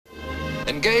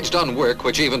Engaged on work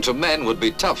which even to men would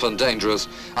be tough and dangerous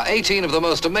are 18 of the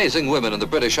most amazing women in the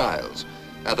British Isles.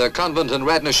 At their convent in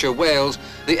Radnorshire, Wales,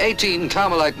 the 18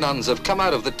 Carmelite nuns have come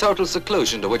out of the total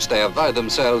seclusion to which they have vowed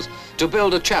themselves to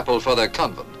build a chapel for their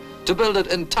convent, to build it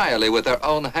entirely with their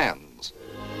own hands.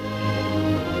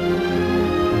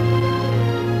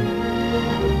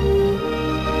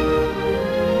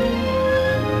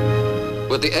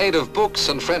 With the aid of books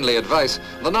and friendly advice,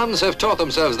 the nuns have taught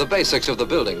themselves the basics of the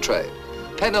building trade.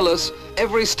 Penniless,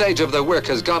 every stage of their work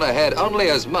has gone ahead only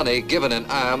as money given in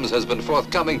alms has been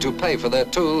forthcoming to pay for their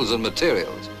tools and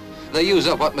materials. They use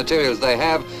up what materials they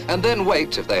have and then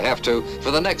wait, if they have to, for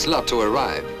the next lot to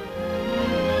arrive.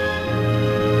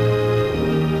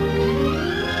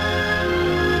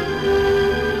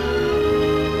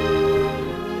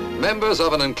 Members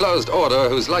of an enclosed order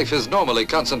whose life is normally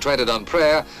concentrated on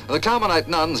prayer, the Carmelite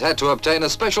nuns had to obtain a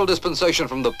special dispensation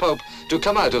from the Pope to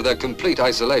come out of their complete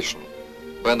isolation.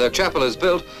 When their chapel is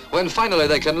built, when finally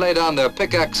they can lay down their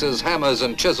pickaxes, hammers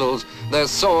and chisels, their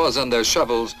saws and their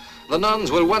shovels, the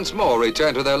nuns will once more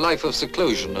return to their life of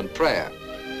seclusion and prayer.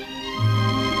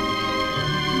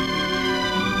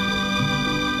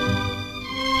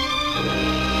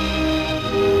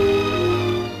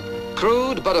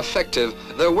 Crude but effective,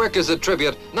 their work is a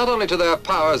tribute not only to their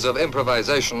powers of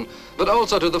improvisation, but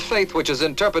also to the faith which is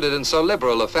interpreted in so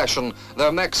liberal a fashion,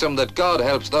 their maxim that God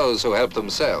helps those who help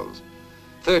themselves.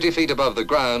 30 feet above the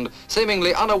ground,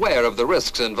 seemingly unaware of the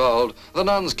risks involved, the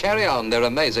nuns carry on their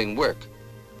amazing work.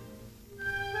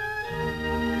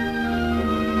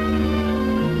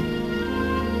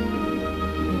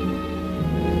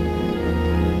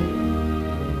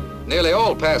 Nearly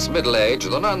all past middle age,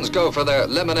 the nuns go for their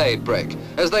lemonade break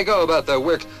as they go about their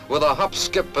work with a hop,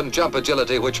 skip and jump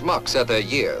agility which mocks at their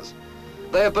years.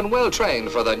 They have been well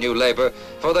trained for their new labor,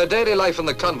 for their daily life in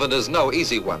the convent is no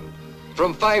easy one.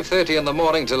 From 5:30 in the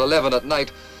morning till 11 at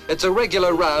night, it's a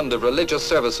regular round of religious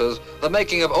services, the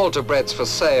making of altar breads for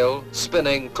sale,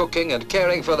 spinning, cooking and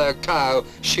caring for their cow,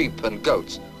 sheep and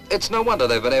goats. It's no wonder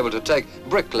they've been able to take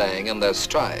bricklaying in their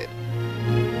stride.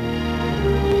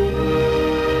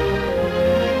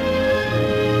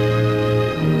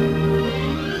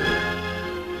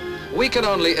 We can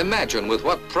only imagine with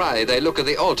what pride they look at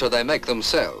the altar they make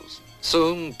themselves.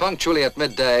 Soon, punctually at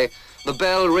midday, the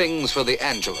bell rings for the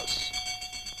Angelus.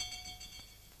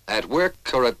 At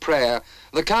work or at prayer,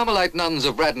 the Carmelite nuns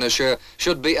of Radnorshire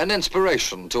should be an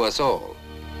inspiration to us all.